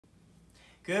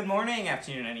Good morning,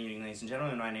 afternoon, and evening, ladies and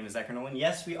gentlemen. My name is Zachary Nolan.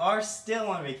 Yes, we are still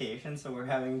on vacation, so we're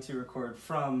having to record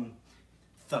from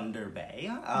Thunder Bay.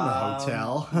 The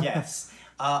hotel. Yes.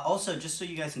 Also, just so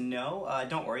you guys know,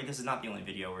 don't worry, this is not the only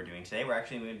video we're doing today. We're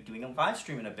actually doing a live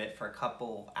stream in a bit for a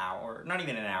couple hours, not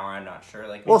even an hour, I'm not sure.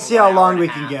 Like we'll see how long we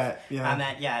can get. Yeah. And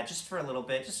that, yeah, just for a little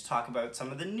bit, just to talk about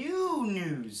some of the new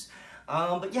news.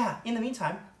 But yeah, in the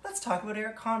meantime, let's talk about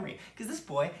Eric Comrie, because this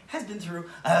boy has been through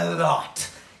a lot.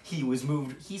 He was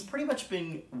moved, he's pretty much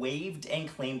been waived and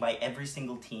claimed by every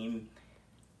single team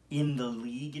in the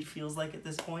league, it feels like at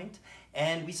this point.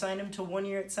 And we signed him to 1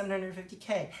 year at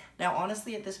 $750K. Now,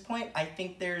 honestly, at this point, I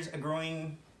think there's a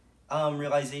growing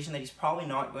realization that he's probably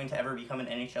not going to ever become an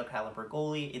NHL caliber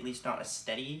goalie, at least not a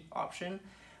steady option.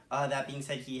 That being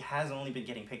said, he has only been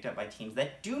getting picked up by teams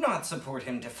that do not support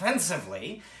him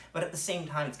defensively, but at the same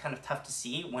time, it's kind of tough to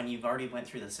see when you've already went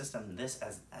through the system this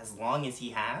as long as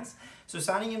he has. So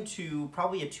signing him to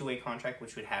probably a two-way contract,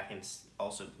 which would have him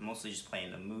also mostly just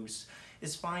playing the Moose,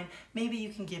 is fine. Maybe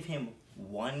you can give him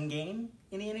one game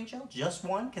in the NHL, just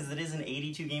one, because it is an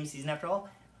 82-game season after all,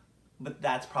 but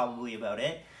that's probably about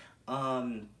it.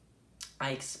 I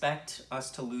expect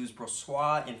us to lose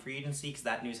Brossoit in free agency because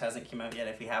that news hasn't come out yet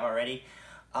if we have already.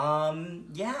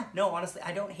 Yeah, no, honestly,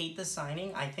 I don't hate the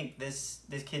signing. I think this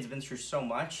kid's been through so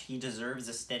much. He deserves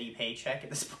a steady paycheck at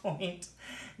this point.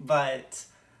 But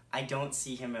I don't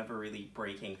see him ever really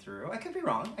breaking through. I could be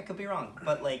wrong.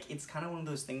 But, like, it's kind of one of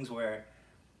those things where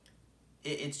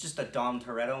it's just a Dom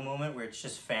Toretto moment where it's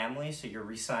just family, so you're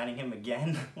re-signing him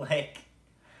again. Like,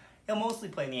 he'll mostly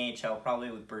play in the AHL,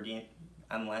 probably with Burden,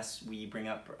 unless we bring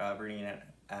up Burden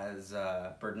as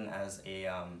a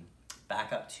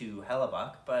backup to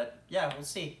Hellebuck. But yeah, we'll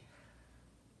see.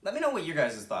 Let me know what your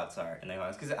guys' thoughts are in the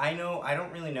comments, because I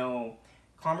don't really know.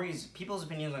 People's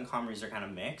opinions on Comrie's are kind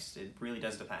of mixed. It really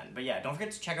does depend. But yeah, don't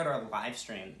forget to check out our live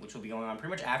stream, which will be going on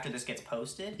pretty much after this gets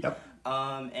posted. Yep.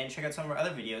 And check out some of our other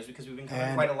videos because we've been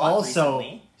covering quite a lot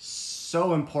recently.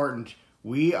 So important.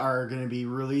 We are going to be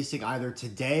releasing either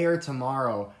today or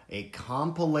tomorrow a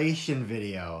compilation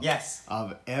video. Yes.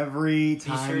 Of every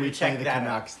time we play the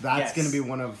Canucks. That's going to be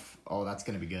one of... Oh, that's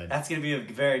going to be good. That's going to be a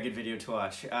very good video to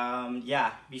watch.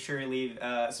 Yeah, be sure to leave...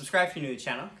 subscribe if you're new to the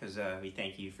channel, because we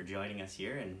thank you for joining us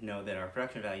here and know that our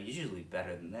production value is usually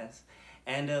better than this.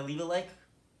 And leave a like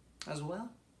as well.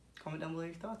 Comment down below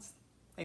your thoughts.